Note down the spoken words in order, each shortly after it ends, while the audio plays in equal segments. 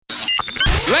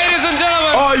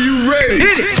ready?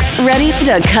 Hit it! Ready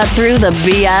to cut through the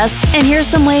BS and hear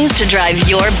some ways to drive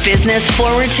your business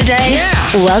forward today?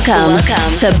 Yeah! Welcome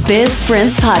to Biz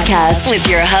Sprints Podcast with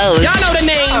your host, Y'all know the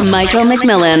name! Michael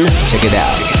McMillan. Check it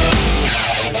out.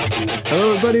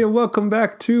 Hello, everybody, and welcome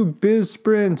back to Biz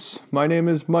Sprints. My name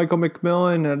is Michael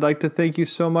McMillan, and I'd like to thank you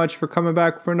so much for coming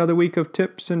back for another week of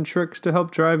tips and tricks to help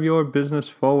drive your business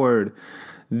forward.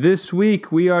 This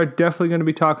week, we are definitely going to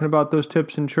be talking about those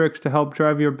tips and tricks to help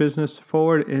drive your business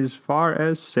forward as far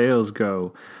as sales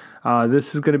go.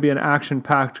 This is going to be an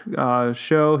action-packed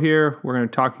show here. We're going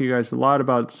to talk to you guys a lot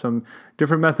about some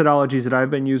different methodologies that I've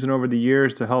been using over the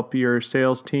years to help your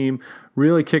sales team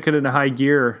really kick it into high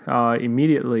gear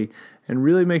immediately and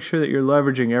really make sure that you're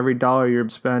leveraging every dollar you're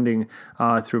spending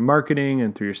through marketing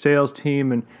and through your sales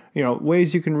team and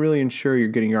ways you can really ensure you're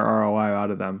getting your ROI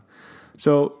out of them.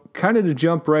 So kind of to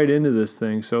jump right into this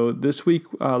thing. So this week,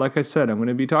 like I said, I'm going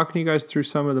to be talking to you guys through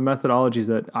some of the methodologies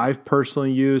that I've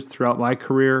personally used throughout my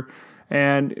career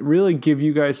and really give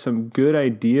you guys some good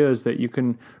ideas that you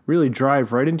can really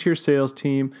drive right into your sales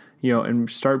team, and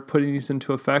start putting these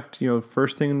into effect,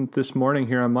 first thing this morning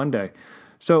here on Monday.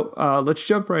 So let's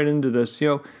jump right into this.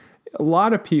 A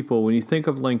lot of people, when you think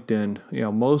of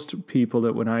LinkedIn, most people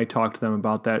that when I talk to them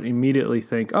about that immediately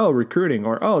think, oh, recruiting,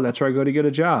 or, oh, that's where I go to get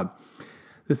a job.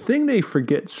 The thing they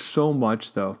forget so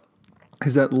much, though,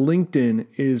 is that LinkedIn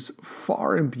is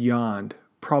far and beyond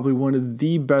probably one of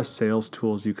the best sales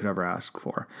tools you could ever ask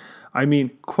for. I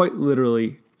mean, quite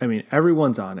literally,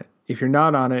 everyone's on it. If you're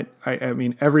not on it,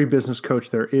 every business coach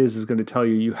there is going to tell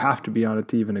you you have to be on it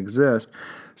to even exist.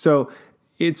 So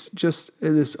it's just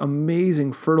this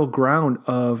amazing fertile ground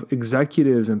of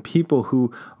executives and people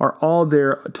who are all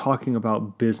there talking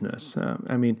about business.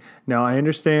 Now I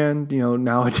understand,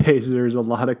 nowadays there's a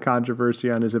lot of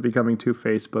controversy on is it becoming too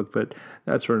Facebook, but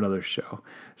that's for another show.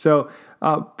 So,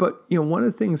 but one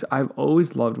of the things I've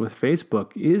always loved with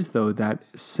Facebook is though that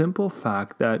simple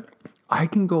fact that I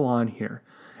can go on here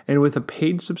and with a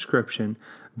paid subscription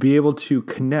be able to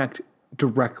connect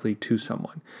directly to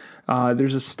someone.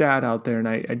 There's a stat out there, and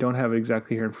I don't have it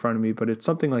exactly here in front of me, but it's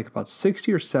something like about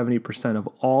 60 or 70% of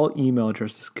all email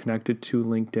addresses connected to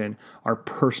LinkedIn are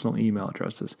personal email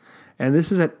addresses. And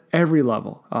this is at every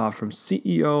level, from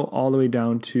CEO all the way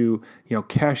down to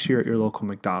cashier at your local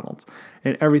McDonald's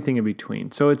and everything in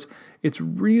between. So it's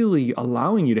really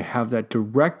allowing you to have that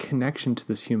direct connection to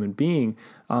this human being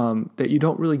that you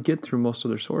don't really get through most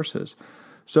other sources.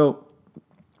 So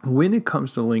when it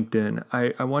comes to LinkedIn,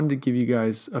 I wanted to give you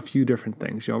guys a few different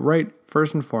things. Right,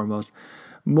 first and foremost,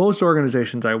 most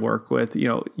organizations I work with,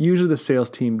 usually the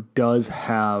sales team does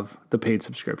have the paid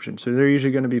subscription. So they're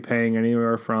usually going to be paying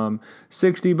anywhere from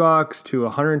 $60 to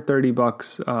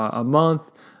 $130 a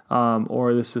month.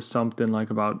 Or this is something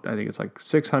like I think it's like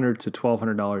 $600 to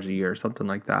 $1,200 a year, something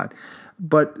like that.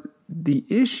 But the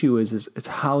issue is it's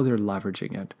how they're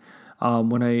leveraging it.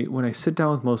 When I sit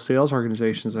down with most sales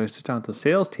organizations, I sit down with the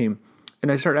sales team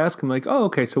and I start asking like, oh,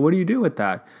 okay, so what do you do with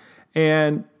that?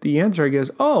 And the answer I get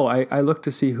is, oh, I look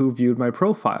to see who viewed my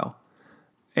profile.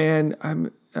 And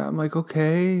I'm like,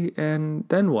 okay, and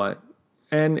then what?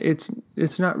 And it's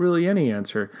not really any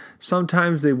answer.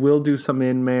 Sometimes they will do some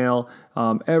in-mail.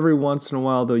 Every once in a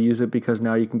while they'll use it because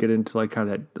now you can get into like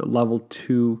kind of that level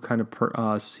 2 kind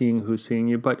of seeing who's seeing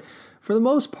you. But for the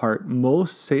most part,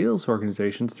 most sales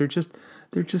organizations, they're just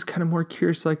kind of more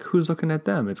curious like who's looking at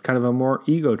them. It's kind of a more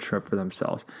ego trip for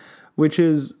themselves, which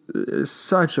is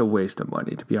such a waste of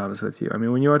money, to be honest with you.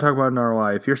 When you want to talk about an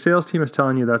ROI, if your sales team is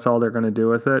telling you that's all they're going to do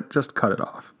with it, just cut it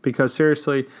off because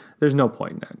seriously, there's no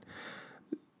point in it.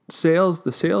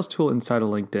 The sales tool inside of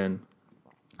LinkedIn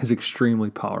is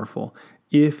extremely powerful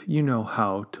if you know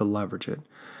how to leverage it.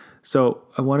 So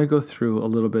I want to go through a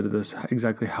little bit of this,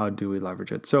 exactly how do we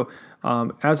leverage it. So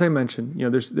as I mentioned,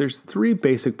 there's 3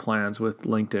 basic plans with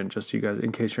LinkedIn, just so you guys,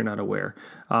 in case you're not aware.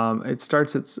 It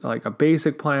starts at like a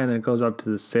basic plan and it goes up to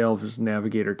the Sales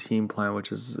Navigator Team plan,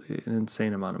 which is an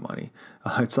insane amount of money.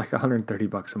 It's like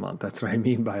 $130 a month. That's what I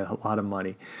mean by a lot of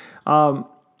money.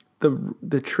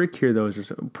 The trick here, though,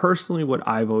 is personally what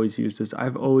I've always used the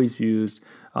 $50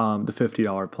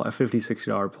 plan,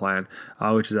 $60 plan,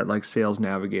 which is that like Sales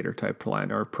Navigator type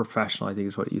plan, or professional, I think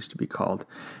is what it used to be called.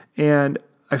 And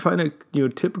I find it,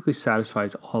 typically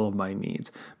satisfies all of my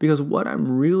needs because what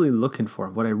I'm really looking for,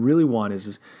 what I really want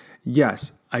is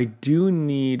yes, I do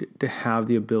need to have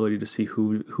the ability to see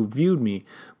who viewed me,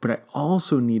 but I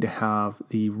also need to have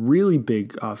the really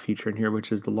big feature in here,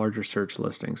 which is the larger search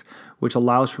listings, which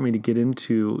allows for me to get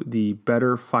into the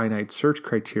better finite search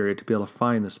criteria to be able to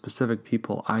find the specific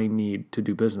people I need to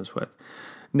do business with.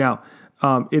 Now,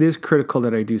 it is critical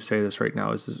that I do say this right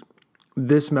now.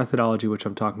 this methodology, which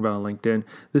I'm talking about on LinkedIn,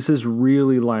 this is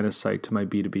really line of sight to my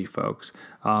B2B folks.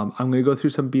 I'm going to go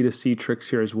through some B2C tricks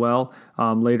here as well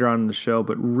later on in the show,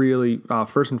 but really,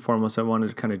 first and foremost, I wanted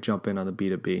to kind of jump in on the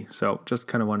B2B. So just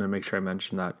kind of wanted to make sure I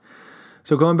mentioned that.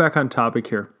 So going back on topic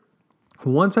here,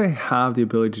 once I have the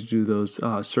ability to do those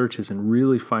searches and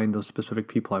really find those specific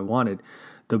people I wanted,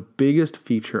 the biggest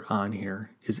feature on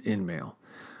here is InMail.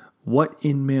 What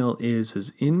InMail is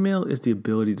InMail is the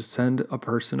ability to send a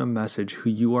person a message who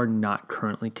you are not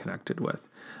currently connected with.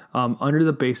 Under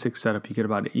the basic setup, you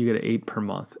get 8 per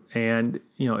month, and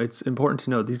it's important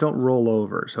to note these don't roll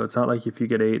over. So it's not like if you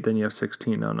get 8, then you have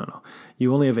 16. No.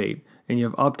 You only have 8, and you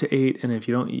have up to 8, and if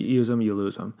you don't use them, you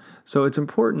lose them. So it's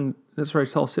important. That's why I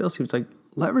tell sales teams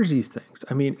leverage these things.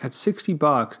 I mean, at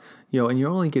 $60, and you're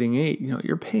only getting 8,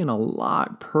 you're paying a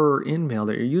lot per InMail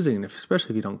that you're using, especially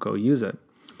if you don't go use it.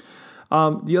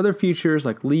 The other features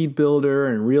like lead builder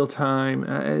and real time,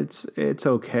 it's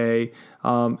okay.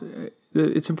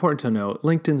 It's important to note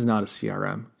LinkedIn's not a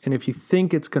CRM. And if you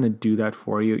think it's going to do that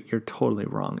for you, you're totally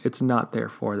wrong. It's not there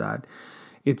for that.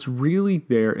 It's really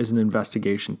there as an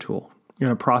investigation tool and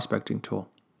a prospecting tool.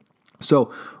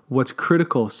 So what's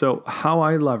critical, so how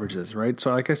I leverage this, right?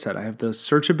 So like I said, I have the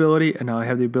searchability and now I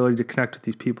have the ability to connect with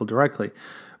these people directly.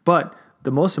 But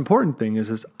the most important thing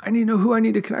is I need to know who I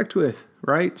need to connect with,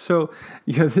 right? So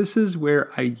this is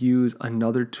where I use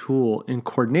another tool in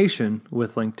coordination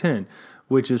with LinkedIn,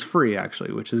 which is free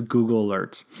actually, which is Google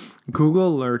Alerts.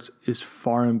 Google Alerts is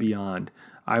far and beyond,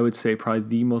 I would say, probably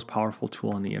the most powerful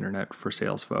tool on the internet for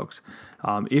sales folks.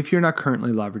 If you're not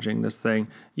currently leveraging this thing,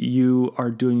 you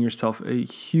are doing yourself a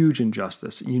huge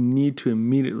injustice. You need to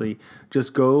immediately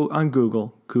just go on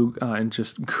Google and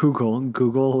just Google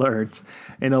Alerts,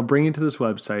 and it'll bring you to this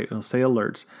website. It'll say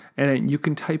alerts, and you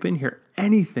can type in here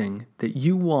anything that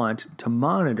you want to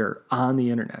monitor on the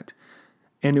internet.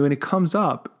 And when it comes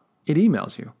up, it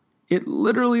emails you. It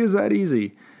literally is that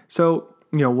easy. So,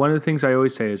 one of the things I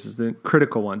always say is the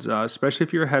critical ones, especially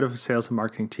if you're head of a sales and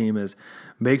marketing team, is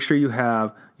make sure you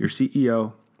have your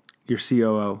CEO, your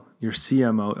COO, your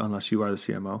CMO, unless you are the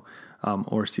CMO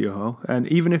or COO. And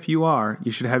even if you are,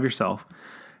 you should have yourself.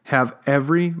 Have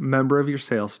every member of your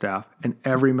sales staff and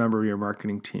every member of your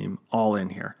marketing team all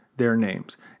in here, their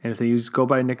names. And if they go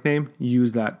by a nickname,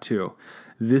 use that too.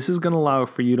 This is going to allow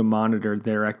for you to monitor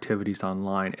their activities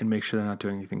online and make sure they're not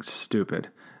doing anything stupid.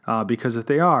 Because if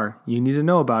they are, you need to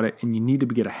know about it and you need to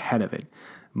get ahead of it.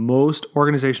 Most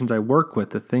organizations I work with,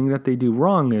 the thing that they do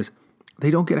wrong is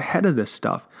they don't get ahead of this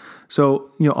stuff.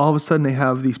 So, all of a sudden they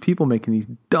have these people making these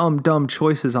dumb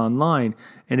choices online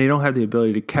and they don't have the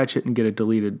ability to catch it and get it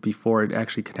deleted before it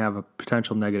actually can have a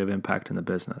potential negative impact in the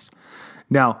business.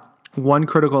 Now, one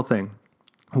critical thing.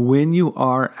 When you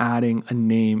are adding a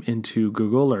name into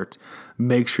Google Alerts,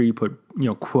 make sure you put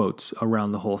quotes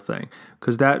around the whole thing.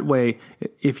 Because that way,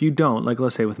 if you don't, like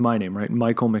let's say with my name, right,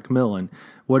 Michael McMillan,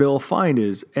 what it'll find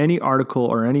is any article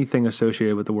or anything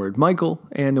associated with the word Michael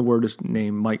and the word is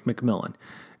named Mike McMillan.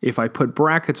 If I put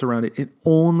brackets around it, it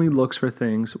only looks for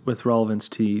things with relevance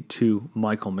to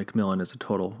Michael McMillan as a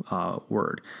total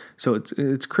word. So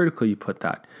it's critical you put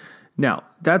that. Now,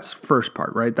 that's first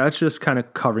part, right? That's just kind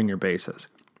of covering your bases.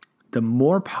 The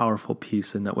more powerful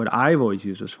piece, and that what I've always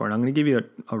used this for, and I'm going to give you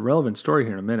a relevant story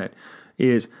here in a minute,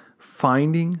 is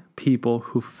finding people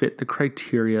who fit the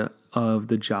criteria of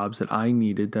the jobs that I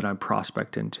needed that I'm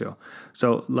prospect into.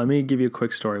 So let me give you a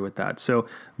quick story with that. So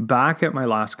back at my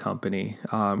last company,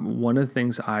 one of the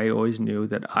things I always knew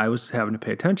that I was having to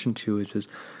pay attention to is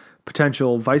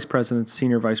potential vice presidents,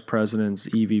 senior vice presidents,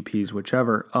 EVPs,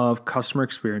 whichever, of customer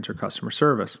experience or customer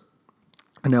service.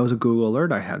 And that was a Google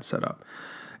Alert I had set up.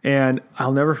 And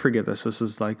I'll never forget this. This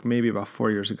is like maybe about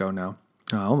 4 years ago now,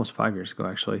 almost 5 years ago,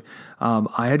 actually.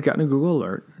 I had gotten a Google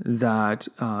Alert that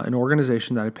an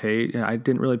organization that I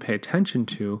didn't really pay attention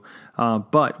to,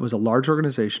 but was a large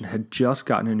organization, had just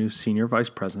gotten a new senior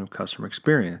vice president of customer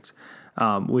experience,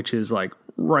 which is like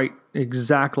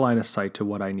exact line of sight to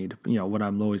what I need, what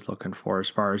I'm always looking for as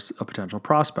far as a potential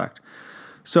prospect.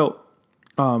 So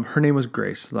her name was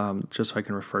Grace, just so I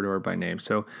can refer to her by name.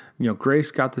 So,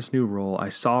 Grace got this new role. I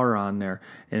saw her on there.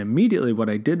 And immediately what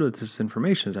I did with this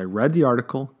information is I read the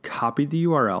article, copied the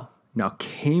URL, now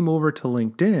came over to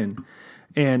LinkedIn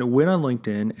and went on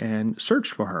LinkedIn and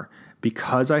searched for her.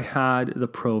 Because I had the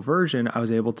pro version, I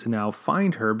was able to now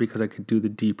find her because I could do the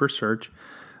deeper search,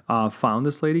 found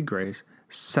this lady Grace,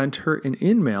 sent her an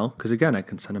InMail, because again, I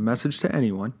can send a message to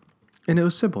anyone. And it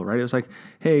was simple, right? It was like,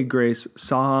 hey, Grace,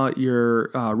 saw your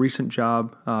recent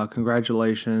job.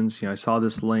 Congratulations. I saw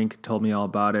this link, told me all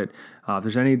about it. If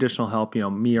there's any additional help,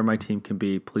 me or my team can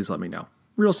be, please let me know.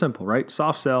 real simple, right?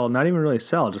 Soft sell, not even really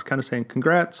sell, just kind of saying,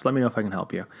 congrats, let me know if I can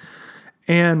help you.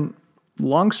 And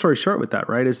long story short with that,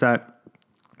 right, is that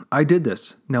I did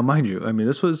this. Now, mind you, I knew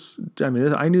this was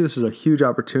a huge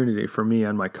opportunity for me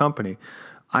and my company.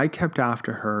 I kept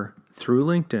after her through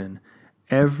LinkedIn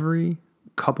every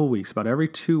couple weeks, about every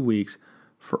 2 weeks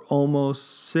for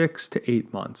almost 6 to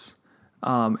 8 months.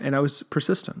 And I was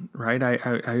persistent, right?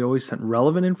 I always sent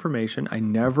relevant information. I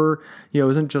never, it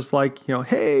wasn't just like,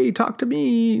 hey, talk to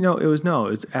me. It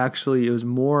was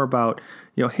more about,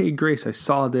 hey, Grace, I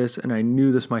saw this and I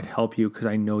knew this might help you because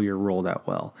I know your role that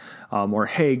well. Or,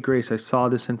 hey, Grace, I saw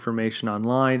this information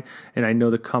online and I know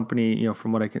the company,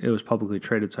 from what it was publicly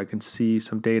traded, so I can see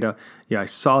some data. I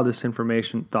saw this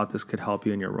information, thought this could help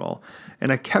you in your role.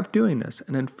 And I kept doing this.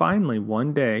 And then finally,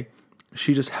 one day,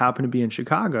 she just happened to be in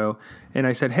Chicago. And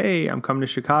I said, hey, I'm coming to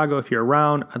Chicago. If you're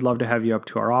around, I'd love to have you up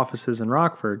to our offices in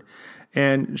Rockford.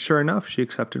 And sure enough, she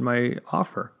accepted my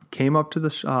offer, came up to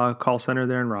the call center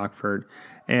there in Rockford.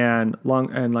 And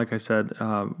like I said,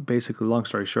 basically, long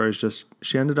story short, is just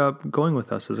she ended up going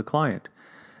with us as a client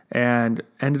and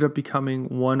ended up becoming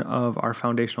one of our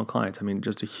foundational clients. I mean,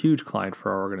 just a huge client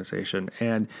for our organization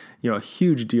and, a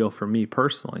huge deal for me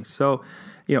personally. So,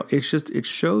 it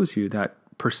shows you that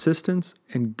persistence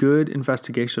and good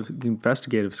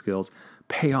investigative skills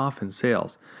pay off in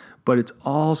sales, but it's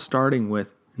all starting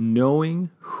with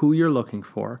knowing who you're looking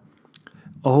for,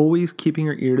 always keeping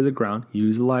your ear to the ground,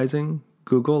 utilizing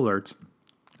Google Alerts,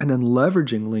 and then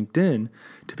leveraging LinkedIn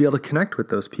to be able to connect with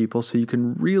those people so you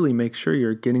can really make sure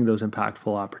you're getting those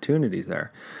impactful opportunities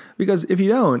there. Because if you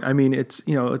don't,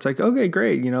 it's like, okay,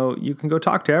 great. You can go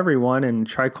talk to everyone and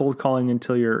try cold calling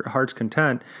until your heart's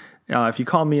content. If you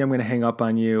call me, I'm going to hang up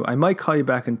on you. I might call you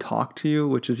back and talk to you,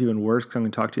 which is even worse because I'm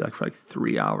going to talk to you for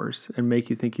 3 hours and make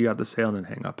you think you got the sale and then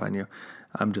hang up on you.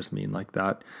 I'm just mean like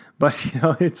that. But,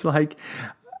 it's like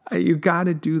you got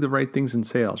to do the right things in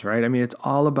sales, right? It's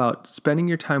all about spending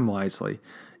your time wisely.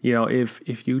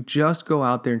 If you just go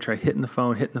out there and try hitting the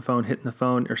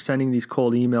phone, or sending these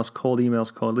cold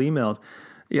emails,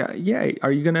 yeah.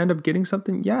 Are you going to end up getting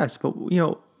something? Yes. But,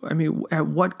 at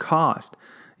what cost?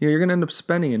 You're going to end up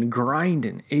spending and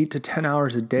grinding 8 to 10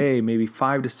 hours a day, maybe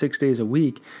 5 to 6 days a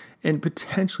week, and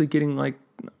potentially getting like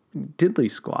diddly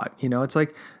squat. It's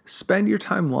like spend your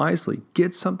time wisely.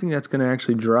 Get something that's going to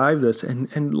actually drive this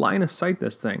and line of sight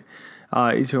this thing.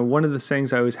 One of the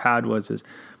sayings I always had is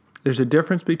there's a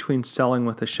difference between selling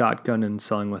with a shotgun and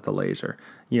selling with a laser.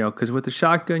 Because with a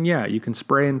shotgun, you can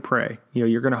spray and pray.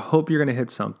 You're going to hope you're going to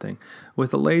hit something.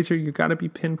 With a laser, you got to be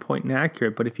pinpoint and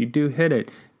accurate. But if you do hit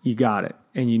it, you got it,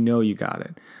 and you got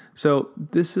it. So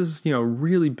this is, a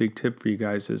really big tip for you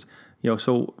guys is,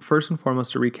 so first and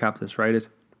foremost to recap this, right, is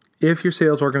if your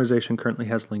sales organization currently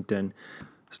has LinkedIn,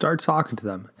 start talking to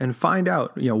them and find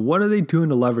out, what are they doing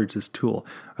to leverage this tool?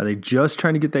 Are they just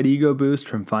trying to get that ego boost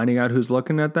from finding out who's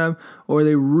looking at them, or are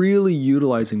they really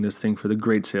utilizing this thing for the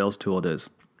great sales tool it is?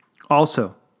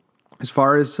 Also, as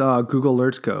far as Google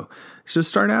Alerts go, just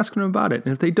start asking them about it.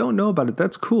 And if they don't know about it,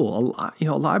 that's cool. A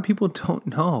lot of people don't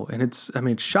know. And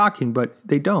it's shocking, but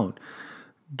they don't.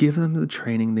 Give them the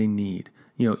training they need.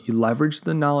 You leverage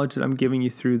the knowledge that I'm giving you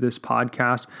through this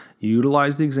podcast.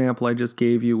 Utilize the example I just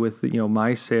gave you with,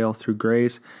 my sale through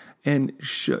Grace. And,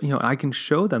 I can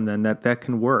show them then that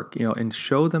can work, and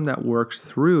show them that works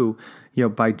through,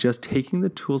 by just taking the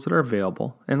tools that are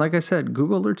available. And like I said,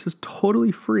 Google Alerts is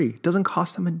totally free. It doesn't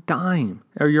cost them a dime,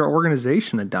 or your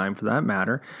organization a dime for that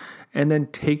matter. And then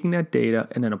taking that data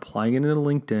and then applying it into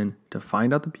LinkedIn to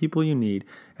find out the people you need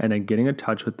and then getting in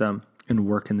touch with them and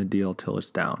working the deal till it's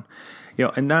down.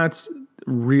 And that's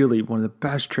really one of the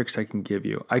best tricks I can give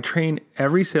you. I train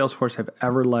every Salesforce I've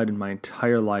ever led in my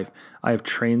entire life. I have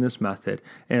trained this method,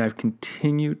 and I've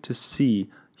continued to see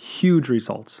huge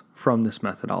results from this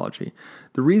methodology.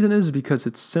 The reason is because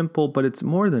it's simple, but it's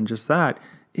more than just that.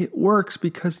 It works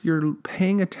because you're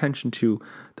paying attention to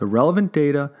the relevant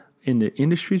data in the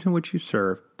industries in which you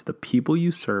serve, to the people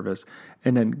you service,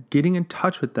 and then getting in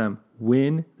touch with them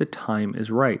when the time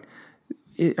is right.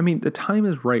 The time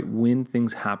is right when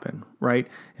things happen, right?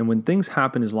 And when things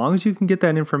happen, as long as you can get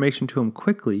that information to them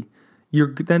quickly,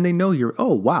 then they know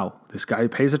oh, wow, this guy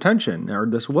pays attention, or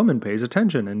this woman pays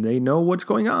attention, and they know what's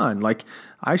going on. Like,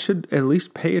 I should at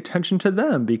least pay attention to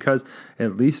them because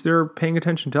at least they're paying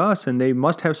attention to us, and they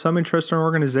must have some interest in our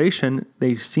organization.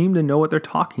 They seem to know what they're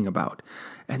talking about.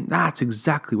 And that's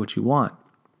exactly what you want.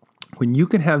 When you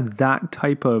can have that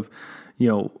type of,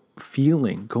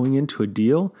 feeling going into a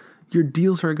deal, your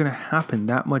deals are going to happen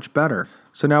that much better.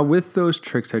 So now with those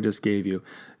tricks I just gave you,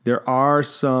 there are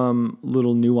some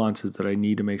little nuances that I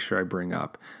need to make sure I bring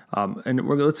up.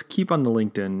 Let's keep on the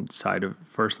LinkedIn side of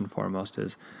first and foremost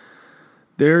is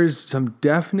there's some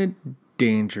definite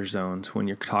danger zones when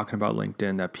you're talking about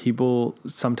LinkedIn that people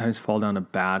sometimes fall down a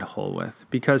bad hole with,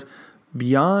 because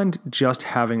beyond just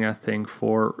having a thing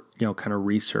for, kind of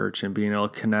research and being able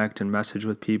to connect and message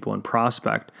with people and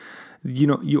prospect,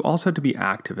 you also have to be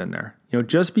active in there.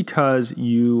 Just because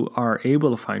you are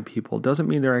able to find people doesn't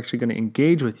mean they're actually going to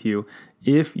engage with you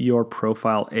if your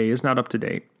profile A is not up to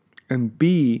date, and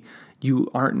B, you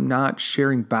are not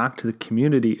sharing back to the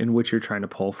community in which you're trying to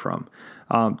pull from.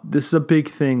 This is a big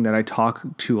thing that I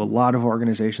talk to a lot of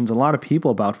organizations, a lot of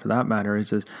people about for that matter,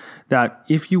 is that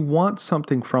if you want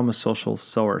something from a social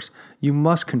source, you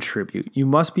must contribute. You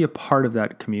must be a part of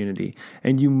that community,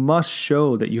 and you must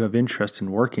show that you have interest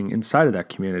in working inside of that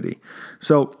community.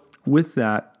 So with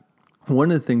that,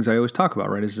 one of the things I always talk about,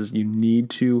 right, is you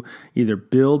need to either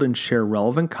build and share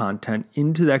relevant content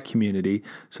into that community,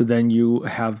 so then you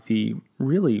have the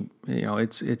really,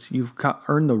 you've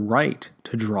earned the right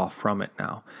to draw from it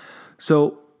now.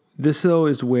 So this, though,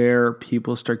 is where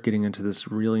people start getting into this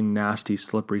really nasty,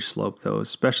 slippery slope, though,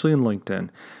 especially in LinkedIn,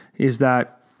 is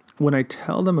that when I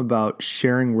tell them about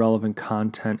sharing relevant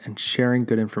content and sharing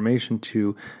good information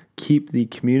to keep the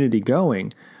community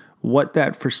going, what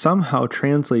that for somehow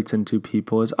translates into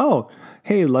people is, oh,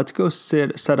 hey, let's go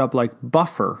set up like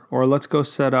Buffer, or let's go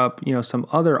set up, some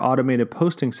other automated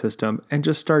posting system and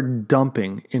just start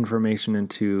dumping information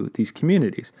into these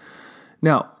communities.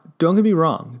 Now, don't get me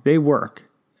wrong, they work.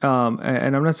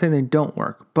 And I'm not saying they don't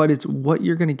work, but it's what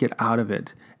you're going to get out of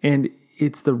it. And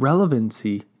it's the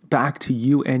relevancy back to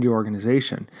you and your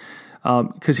organization.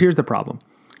 Because here's the problem.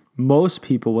 Most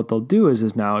people, what they'll do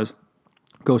is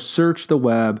go search the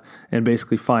web and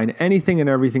basically find anything and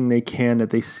everything they can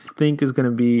that they think is going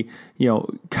to be,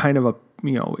 kind of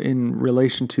in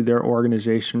relation to their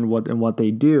organization, what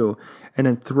they do, and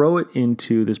then throw it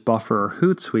into this Buffer or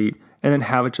Hootsuite and then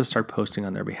have it just start posting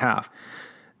on their behalf.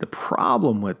 The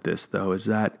problem with this, though, is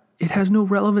that it has no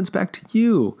relevance back to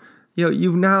you.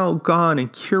 You've now gone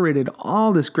and curated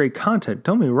all this great content.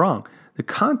 Don't get me wrong, the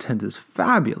content is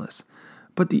fabulous.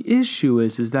 But the issue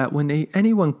is that when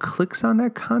anyone clicks on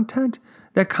that content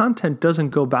doesn't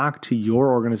go back to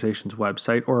your organization's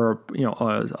website or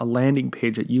a landing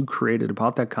page that you created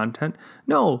about that content.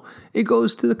 No, it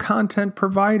goes to the content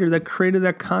provider that created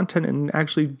that content and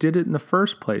actually did it in the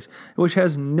first place, which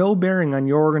has no bearing on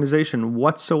your organization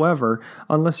whatsoever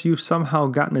unless you've somehow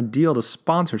gotten a deal to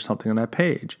sponsor something on that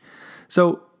page.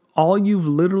 So all you've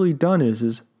literally done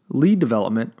is lead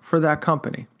development for that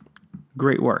company.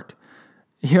 Great work.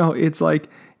 It's like,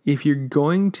 if you're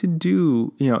going to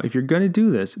do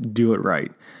this, do it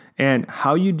right. And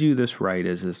how you do this right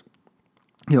is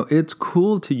it's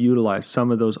cool to utilize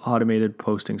some of those automated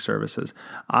posting services.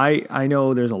 I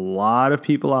know there's a lot of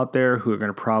people out there who are going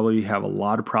to probably have a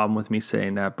lot of problem with me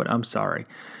saying that, but I'm sorry.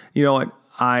 You know what?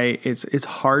 It's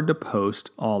hard to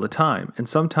post all the time. And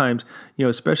sometimes,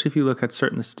 especially if you look at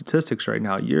certain statistics right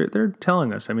now, they're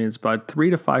telling us, it's about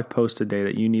 3 to 5 posts a day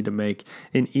that you need to make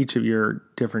in each of your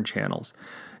different channels.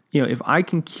 If I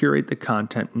can curate the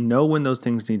content, know when those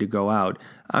things need to go out,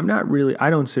 I don't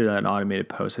consider that an automated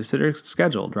post. I consider it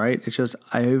scheduled, right? It's just,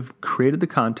 I've created the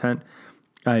content.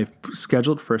 I've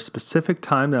scheduled for a specific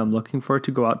time that I'm looking for it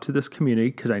to go out to this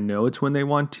community because I know it's when they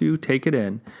want to take it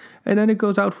in, and then it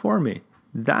goes out for me.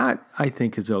 That, I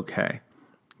think, is okay.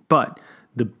 But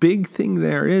the big thing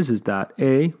there is that,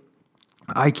 A,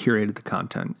 I curated the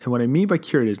content. And what I mean by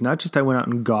curated is not just I went out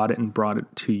and got it and brought it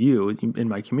to you in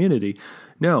my community.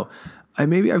 No,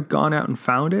 I've gone out and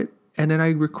found it, and then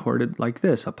I recorded like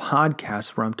this, a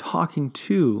podcast where I'm talking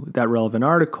to that relevant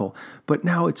article, but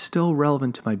now it's still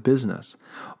relevant to my business.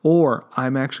 Or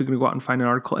I'm actually going to go out and find an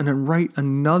article and then write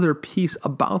another piece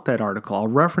about that article. I'll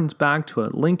reference back to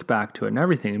it, link back to it and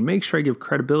everything, and make sure I give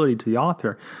credibility to the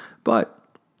author. But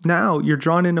now you're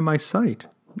drawn into my site.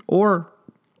 Or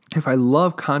if I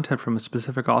love content from a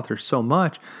specific author so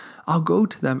much, I'll go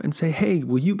to them and say, hey,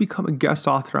 will you become a guest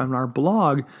author on our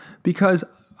blog? Because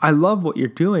I love what you're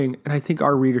doing, and I think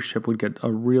our readership would get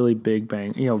a really big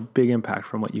big impact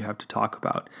from what you have to talk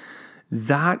about.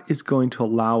 That is going to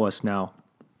allow us now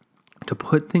to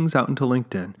put things out into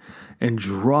LinkedIn and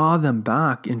draw them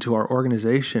back into our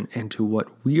organization and to what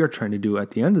we are trying to do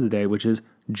at the end of the day, which is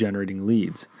generating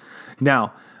leads.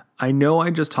 Now, I know I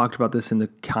just talked about this in the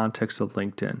context of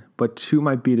LinkedIn, but to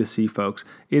my B2C folks,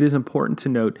 it is important to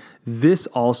note this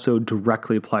also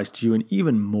directly applies to you, and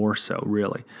even more so,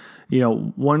 really.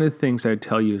 One of the things I'd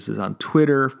tell you is on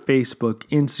Twitter, Facebook,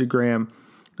 Instagram,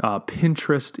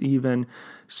 Pinterest even,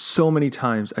 so many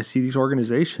times I see these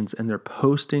organizations and they're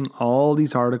posting all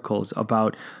these articles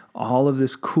about all of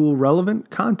this cool,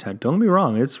 relevant content. Don't get me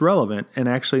wrong, it's relevant, and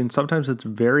sometimes it's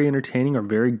very entertaining or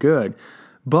very good,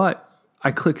 but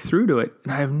I click through to it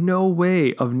and I have no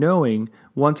way of knowing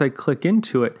once I click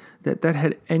into it that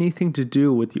had anything to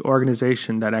do with the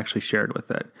organization that actually shared with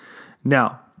it.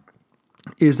 Now,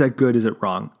 is that good? Is it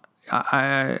wrong?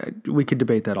 We could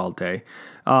debate that all day.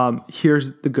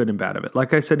 Here's the good and bad of it.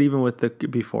 Like I said, even with the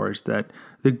before, is that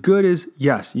the good is,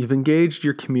 yes, you've engaged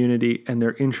your community and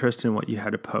they're interested in what you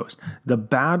had to post. The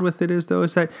bad with it is, though,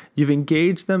 is that you've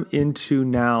engaged them into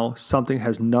now something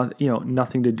has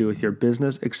nothing to do with your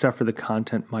business, except for the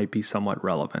content might be somewhat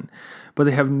relevant. But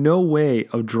they have no way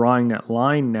of drawing that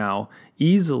line now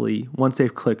easily once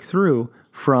they've clicked through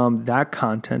from that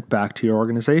content back to your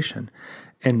organization.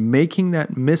 And making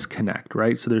that misconnect,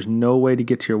 right? So there's no way to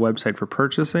get to your website for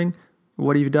purchasing.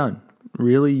 What have you done?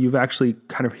 Really, you've actually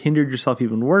kind of hindered yourself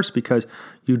even worse because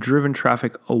you've driven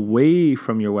traffic away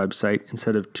from your website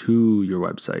instead of to your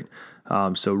website.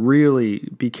 So really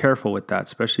be careful with that,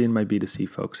 especially in my B2C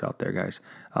folks out there, guys.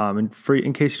 And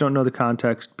in case you don't know the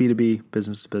context, B2B,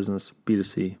 business to business,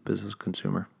 B2C, business to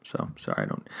consumer. So sorry,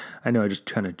 I know I just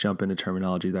kind of jump into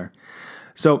terminology there.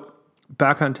 So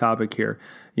back on topic here,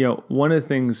 one of the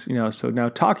things, so now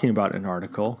talking about an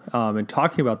article and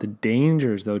talking about the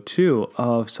dangers, though, too,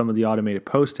 of some of the automated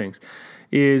postings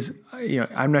is,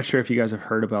 I'm not sure if you guys have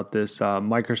heard about this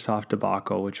Microsoft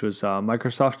debacle, which was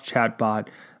Microsoft chatbot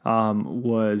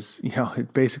was,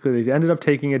 basically they ended up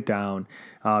taking it down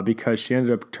because she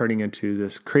ended up turning into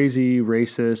this crazy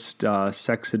racist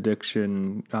sex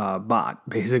addiction bot.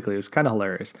 Basically, it was kind of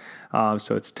hilarious.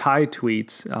 So it's Thai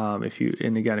tweets.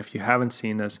 If you haven't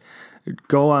seen this,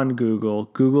 go on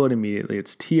Google it immediately.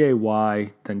 It's TAY,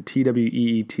 then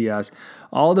TWEETS.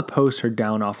 All the posts are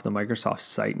down off the Microsoft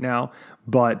site now,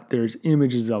 but there's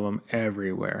images of them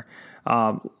everywhere.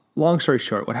 Long story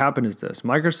short, what happened is this.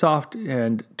 Microsoft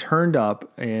had turned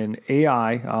up an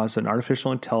AI, so an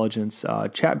artificial intelligence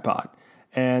chatbot,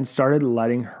 and started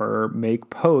letting her make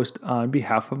posts on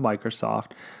behalf of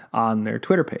Microsoft on their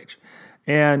Twitter page.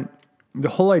 And the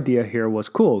whole idea here was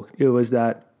cool. It was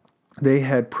that they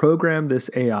had programmed this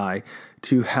AI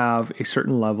to have a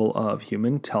certain level of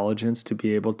human intelligence to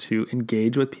be able to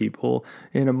engage with people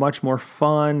in a much more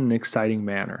fun and exciting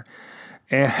manner.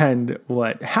 And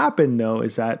what happened, though,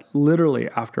 is that literally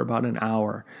after about an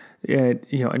hour, and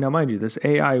now mind you, this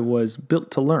AI was built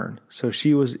to learn. So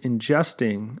she was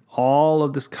ingesting all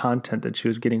of this content that she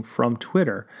was getting from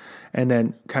Twitter and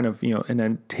then and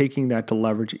then taking that to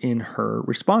leverage in her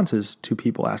responses to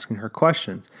people asking her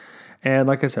questions. And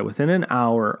like I said, within an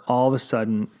hour, all of a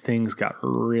sudden, things got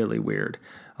really weird.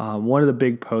 One of the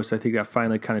big posts I think that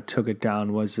finally kind of took it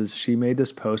down was she made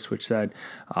this post which said,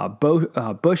 Bush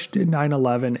did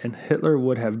 9/11 and Hitler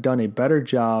would have done a better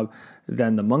job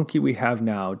than the monkey we have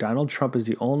now. Donald Trump is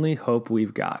the only hope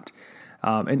we've got.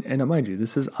 And mind you,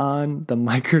 this is on the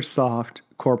Microsoft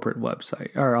corporate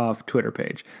website or off Twitter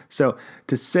page. So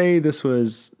to say this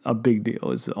was a big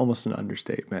deal is almost an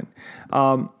understatement.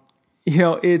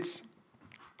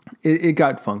 It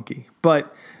got funky.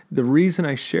 But the reason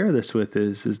I share this with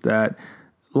is that,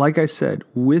 like I said,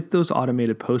 with those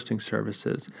automated posting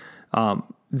services,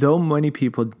 though many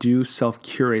people do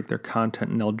self-curate their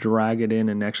content and they'll drag it in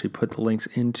and actually put the links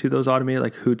into those automated,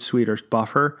 like Hootsuite or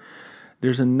Buffer,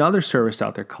 there's another service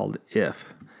out there called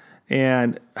If.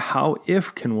 And how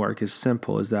If can work is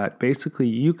simple, is that basically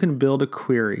you can build a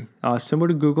query similar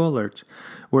to Google Alerts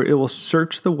where it will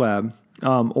search the web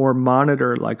or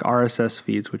monitor like RSS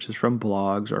feeds, which is from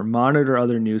blogs, or monitor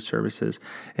other news services,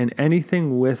 and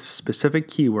anything with specific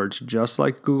keywords, just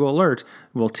like Google Alerts,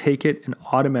 will take it and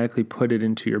automatically put it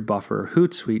into your Buffer or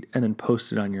Hootsuite and then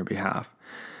post it on your behalf.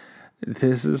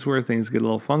 This is where things get a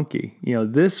little funky.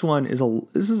 This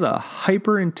is a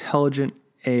hyper intelligent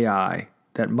AI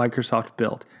that Microsoft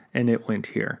built, and it went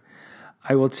here.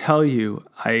 I will tell you,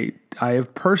 I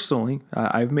have personally,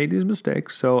 I've made these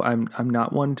mistakes, so I'm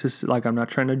not one to, I'm not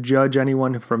trying to judge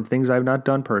anyone from things I've not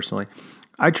done personally.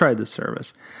 I tried this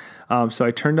service. So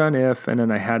I turned on If, and then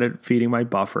I had it feeding my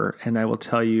Buffer, and I will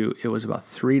tell you, it was about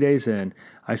 3 days in,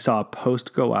 I saw a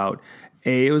post go out,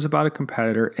 A, it was about a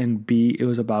competitor, and B, it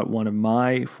was about one of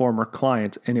my former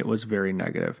clients, and it was very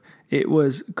negative. It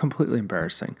was completely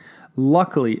embarrassing.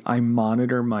 Luckily, I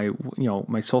monitor my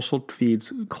social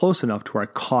feeds close enough to where I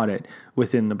caught it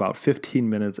within about 15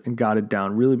 minutes and got it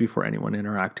down really before anyone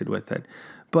interacted with it.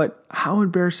 But how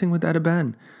embarrassing would that have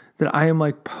been? That I am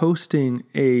like posting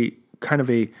a kind of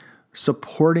a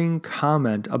supporting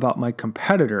comment about my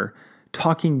competitor,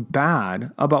 talking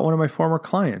bad about one of my former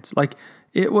clients. Like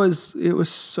it was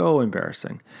so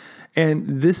embarrassing.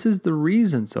 And this is the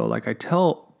reason. So like I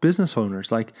tell business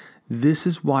owners, like this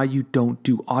is why you don't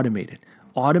do automated.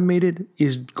 Automated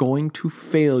is going to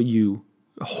fail you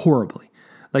horribly.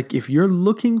 Like if you're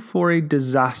looking for a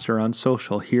disaster on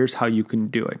social, here's how you can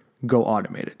do it. Go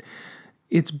automated.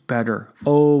 It's better,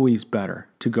 always better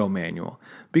to go manual,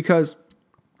 because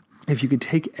if you could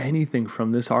take anything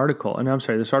from this article, and I'm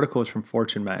sorry, this article is from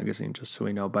Fortune Magazine, just so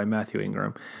we know, by Matthew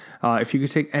Ingram. If you could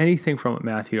take anything from what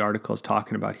Matthew article is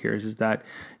talking about here is that,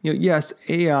 yes,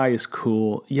 AI is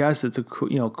cool. Yes, it's a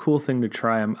cool thing to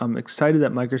try. I'm excited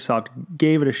that Microsoft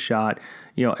gave it a shot.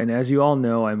 And as you all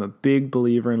know, I'm a big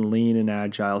believer in lean and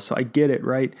agile, so I get it,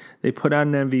 right? They put out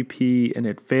an MVP and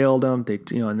it failed them.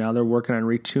 Now they're working on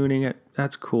retuning it.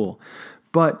 That's cool,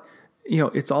 but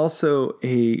it's also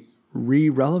a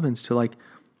relevance to like,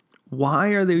 why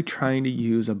are they trying to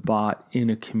use a bot in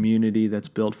a community that's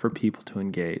built for people to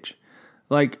engage?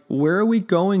 Like, where are we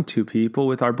going to, people,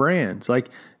 with our brands? Like,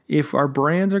 if our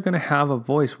brands are going to have a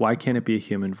voice, why can't it be a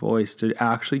human voice to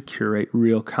actually curate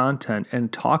real content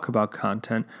and talk about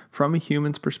content from a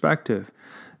human's perspective?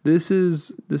 This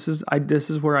is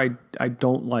where I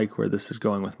don't like where this is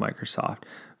going with Microsoft.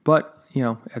 But,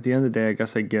 at the end of the day, I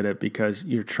guess I get it, because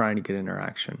you're trying to get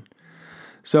interaction.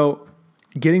 So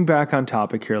getting back on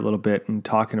topic here a little bit and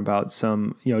talking about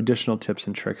some, additional tips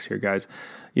and tricks here, guys.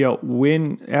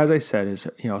 As I said, is,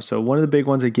 so one of the big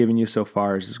ones I've given you so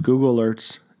far is Google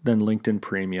Alerts, then LinkedIn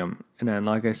Premium. And then,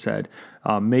 like I said,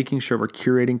 making sure we're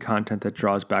curating content that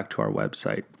draws back to our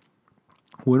website.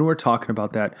 When we're talking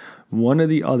about that, one of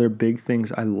the other big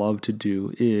things I love to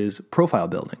do is profile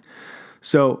building.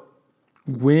 So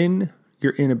when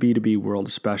you're in a B2B world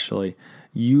especially,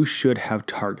 you should have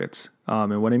targets.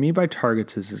 And what I mean by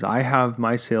targets is I have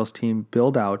my sales team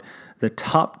build out the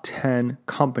top 10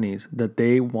 companies that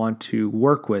they want to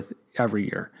work with every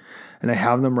year. And I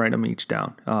have them write them each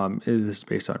down. This is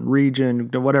based on region,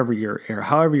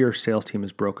 however your sales team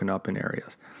is broken up in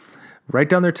areas. Write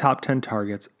down their top 10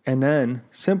 targets, and then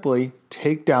simply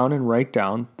take down and write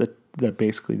down the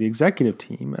basically the executive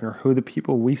team or who the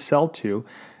people we sell to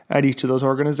at each of those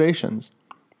organizations.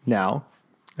 Now,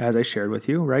 as I shared with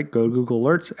you, right, go to Google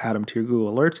Alerts, add them to your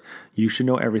Google Alerts. You should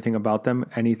know everything about them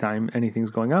anytime anything's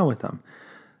going on with them.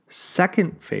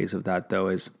 Second phase of that, though,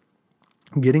 is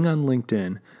getting on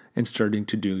LinkedIn and starting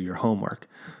to do your homework.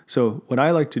 So what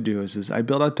I like to do is I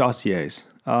build out dossiers.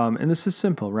 And this is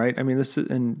simple, right? I mean, this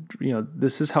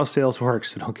is how sales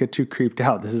works. So don't get too creeped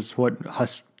out. This is what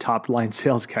us top line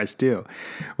sales guys do,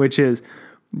 which is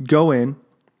go in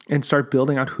and start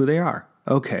building out who they are.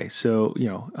 Okay, so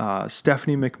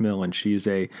Stephanie McMillan, she's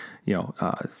a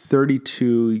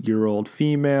 32-year-old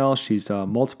female. She's a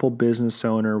multiple business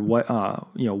owner,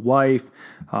 wife,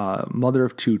 mother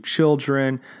of 2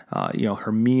 children.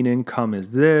 Her mean income is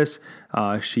this.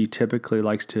 She typically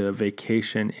likes to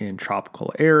vacation in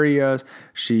tropical areas.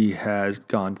 She has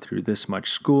gone through this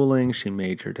much schooling. She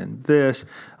majored in this.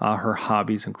 Her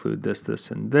hobbies include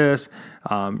this, and this.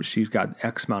 She's got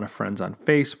X amount of friends on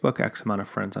Facebook, X amount of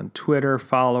friends on Twitter,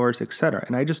 followers, etc.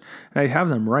 And I have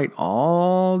them write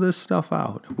all this stuff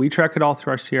out. We track it all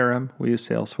through our CRM. We use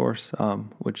Salesforce,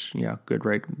 which, good,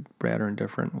 right, bad, or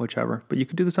indifferent, whichever. But you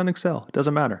can do this on Excel. It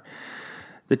doesn't matter.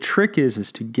 The trick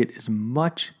is to get as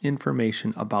much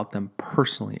information about them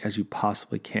personally as you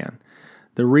possibly can.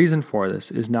 The reason for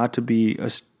this is not to be a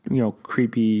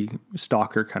creepy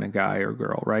stalker kind of guy or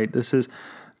girl, right? This is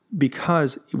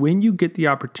because when you get the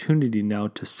opportunity now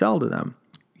to sell to them,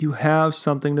 you have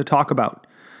something to talk about.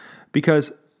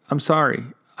 Because I'm sorry,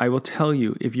 I will tell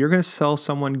you, if you're going to sell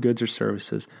someone goods or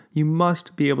services, you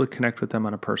must be able to connect with them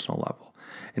on a personal level.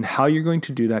 And how you're going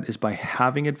to do that is by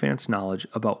having advanced knowledge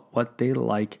about what they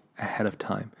like ahead of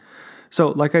time. So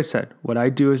like I said, what I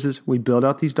do is we build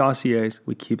out these dossiers,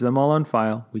 we keep them all on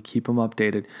file, we keep them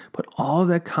updated, but all of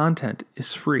that content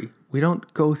is free. We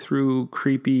don't go through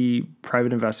creepy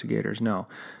private investigators, no.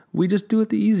 We just do it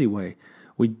the easy way.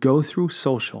 We go through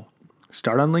social.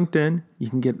 Start on LinkedIn. You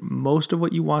can get most of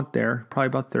what you want there, probably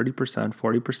about 30%,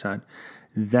 40%.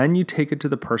 Then you take it to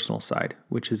the personal side,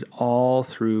 which is all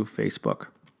through Facebook.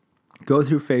 Go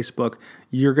through Facebook.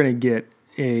 You're going to get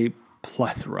a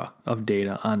plethora of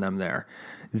data on them there.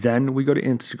 Then we go to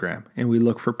Instagram and we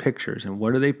look for pictures and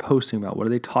what are they posting about? What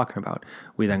are they talking about?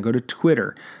 We then go to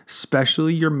Twitter,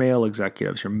 especially your male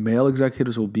executives. Your male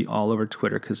executives will be all over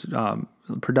Twitter because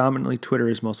predominantly Twitter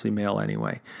is mostly male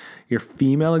anyway. Your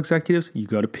female executives, you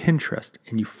go to Pinterest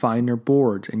and you find their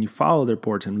boards and you follow their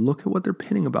boards and look at what they're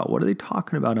pinning about. What are they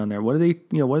talking about on there? What are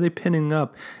they pinning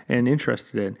up and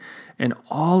interested in? And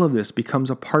all of this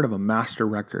becomes a part of a master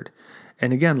record.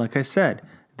 And again, like I said,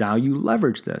 now you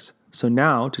leverage this. So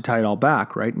now to tie it all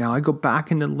back, right? Now I go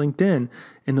back into LinkedIn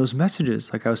and those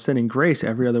messages, like I was sending Grace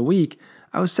every other week,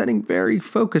 I was sending very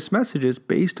focused messages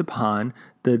based upon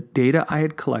the data I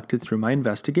had collected through my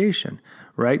investigation,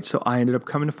 right? So I ended up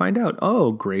coming to find out,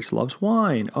 oh, Grace loves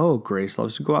wine. Oh, Grace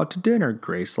loves to go out to dinner.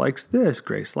 Grace likes this.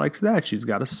 Grace likes that. She's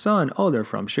got a son. Oh, they're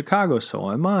from Chicago.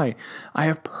 So am I. I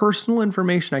have personal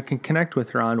information I can connect with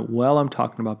her on while I'm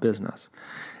talking about business.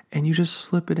 And you just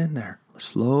slip it in there.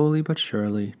 Slowly but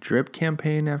surely, drip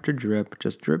campaign after drip,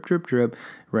 just drip, drip, drip,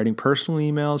 writing personal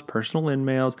emails, personal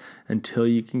in-mails until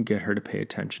you can get her to pay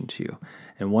attention to you.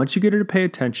 And once you get her to pay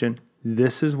attention,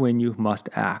 this is when you must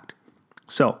act.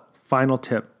 So, final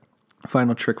tip,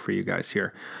 final trick for you guys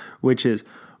here, which is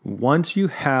once you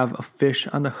have a fish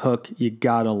on the hook, you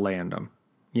gotta land them.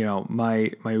 You know,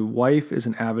 my wife is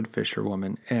an avid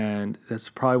fisherwoman, and that's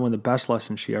probably one of the best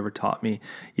lessons she ever taught me,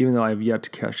 even though I have yet to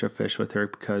catch a fish with her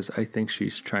because I think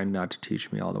she's trying not to teach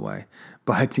me all the way.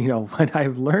 But, you know, what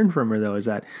I've learned from her, though, is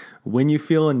that when you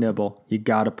feel a nibble, you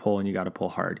got to pull and you got to pull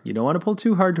hard. You don't want to pull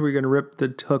too hard to where you're going to rip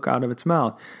the hook out of its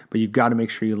mouth, but you've got to make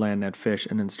sure you land that fish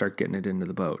and then start getting it into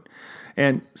the boat.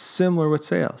 And similar with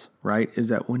sales, right, is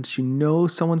that once you know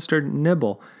someone's starting to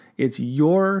nibble, it's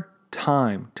your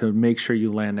time to make sure you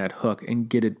land that hook and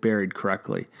get it buried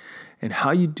correctly. And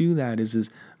how you do that is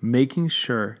making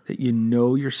sure that you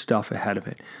know your stuff ahead of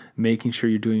it, making sure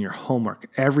you're doing your homework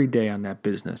every day on that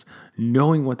business,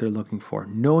 knowing what they're looking for,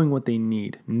 knowing what they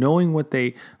need, knowing what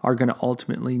they are going to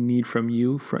ultimately need from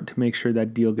you to make sure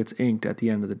that deal gets inked at the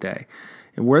end of the day.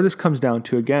 And where this comes down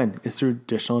to, again, is through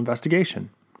additional investigation,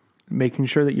 making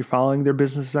sure that you're following their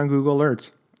businesses on Google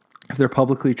Alerts. If they're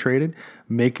publicly traded,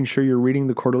 making sure you're reading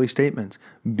the quarterly statements,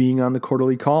 being on the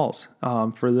quarterly calls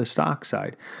for the stock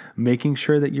side, making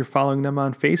sure that you're following them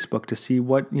on Facebook to see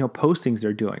what postings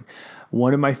they're doing.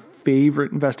 One of my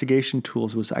favorite investigation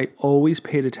tools was I always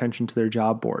paid attention to their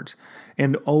job boards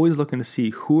and always looking to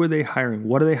see who are they hiring,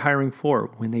 what are they hiring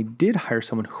for? When they did hire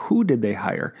someone, who did they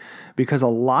hire? Because a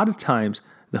lot of times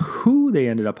the who they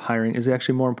ended up hiring is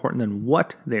actually more important than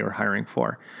what they were hiring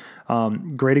for.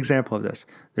 Great example of this.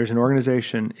 There's an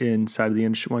organization inside of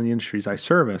one of the industries I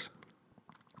service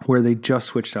where they just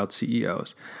switched out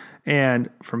CEOs. And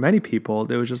for many people,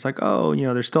 they was just like,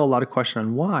 there's still a lot of question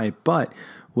on why. But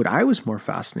what I was more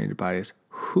fascinated by is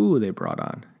who they brought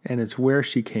on. And it's where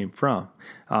she came from.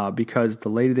 Because the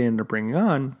lady they ended up bringing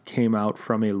on came out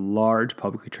from a large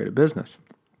publicly traded business.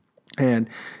 And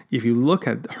if you look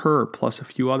at her plus a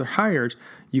few other hires,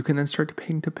 you can then start to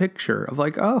paint a picture of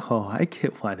like, oh, I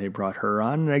get why they brought her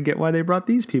on and I get why they brought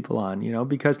these people on,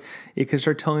 because it can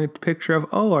start telling a picture of,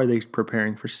 are they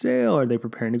preparing for sale? Are they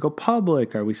preparing to go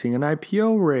public? Are we seeing an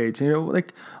IPO rates?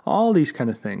 Like all these kind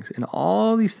of things. And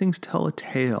all these things tell a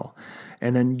tale.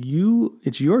 And then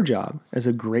it's your job as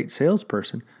a great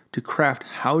salesperson to craft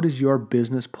how does your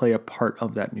business play a part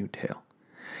of that new tale.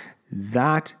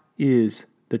 That is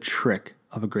the trick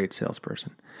of a great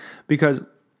salesperson. Because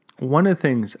one of the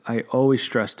things I always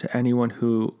stress to anyone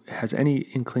who has any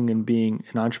inkling in being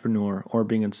an entrepreneur or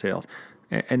being in sales,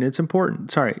 and it's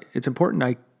important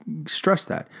I stress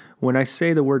that when I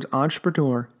say the words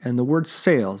entrepreneur and the word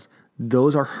sales,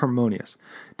 those are harmonious.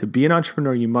 To be an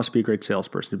entrepreneur, you must be a great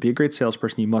salesperson. To be a great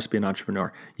salesperson, you must be an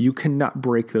entrepreneur. You cannot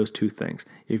break those two things.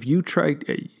 If you try,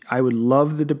 I would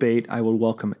love the debate. I will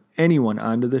welcome anyone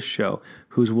onto this show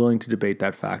who's willing to debate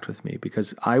that fact with me,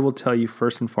 because I will tell you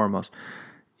first and foremost,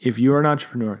 if you're an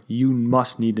entrepreneur, you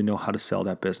must need to know how to sell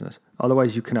that business.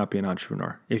 Otherwise, you cannot be an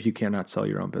entrepreneur if you cannot sell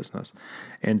your own business.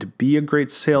 And to be a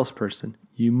great salesperson,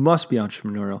 you must be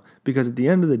entrepreneurial, because at the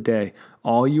end of the day,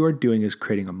 all you are doing is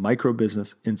creating a micro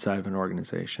business inside of an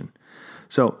organization.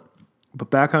 So, but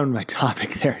back on my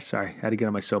topic there, sorry, I had to get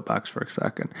on my soapbox for a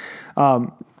second.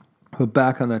 But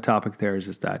back on that topic there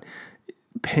is that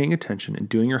paying attention and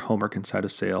doing your homework inside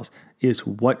of sales is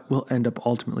what will end up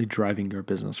ultimately driving your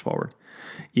business forward.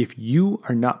 If you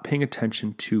are not paying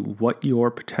attention to what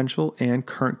your potential and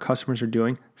current customers are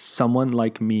doing, someone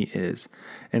like me is.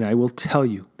 And I will tell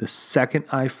you, the second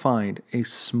I find a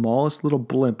smallest little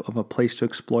blimp of a place to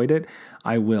exploit it,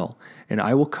 I will. And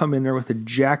I will come in there with a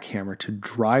jackhammer to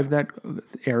drive that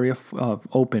area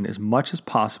open as much as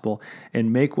possible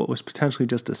and make what was potentially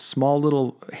just a small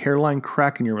little hairline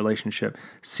crack in your relationship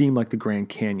seem like the Grand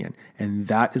Canyon. And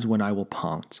that is when I will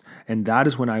pounce. And that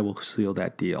is when I will seal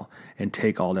that deal and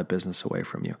take all that business away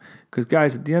from you. Because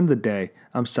guys, at the end of the day,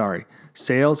 I'm sorry,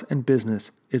 sales and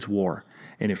business is war.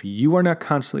 And if you are not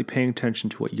constantly paying attention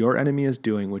to what your enemy is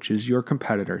doing, which is your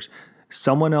competitors,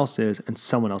 someone else is, and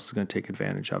someone else is going to take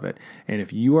advantage of it. And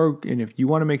if you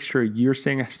want to make sure you're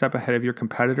staying a step ahead of your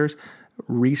competitors,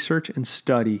 research and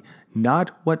study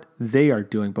not what they are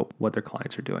doing, but what their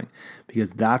clients are doing,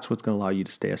 because that's what's going to allow you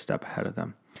to stay a step ahead of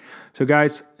them. So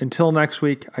guys, until next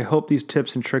week, I hope these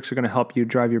tips and tricks are going to help you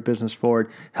drive your business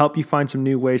forward, help you find some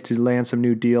new ways to land some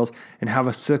new deals, and have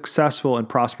a successful and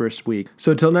prosperous week.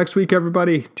 So until next week,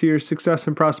 everybody, to your success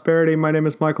and prosperity, my name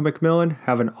is Michael McMillan.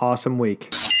 Have an awesome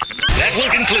week. That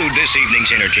will conclude this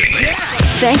evening's entertainment.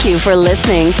 Thank you for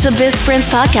listening to BizSprints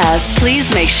Podcast.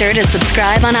 Please make sure to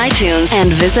subscribe on iTunes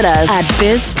and visit us at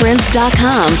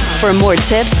bizsprints.com for more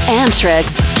tips and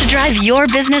tricks to drive your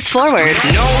business forward.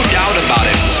 No doubt about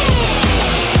it.